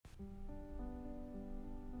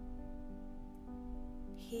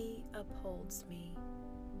He upholds me.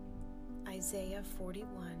 Isaiah 41,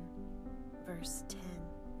 verse 10.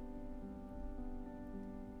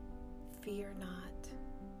 Fear not,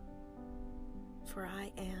 for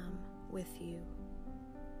I am with you.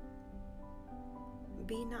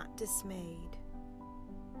 Be not dismayed,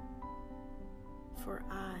 for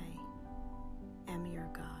I am your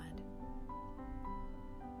God.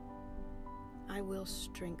 I will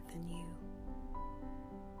strengthen you.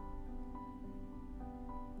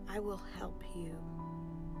 I will help you.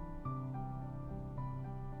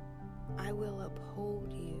 I will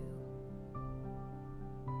uphold you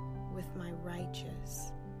with my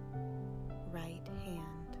righteous right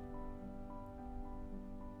hand.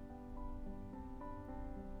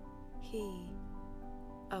 He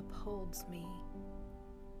upholds me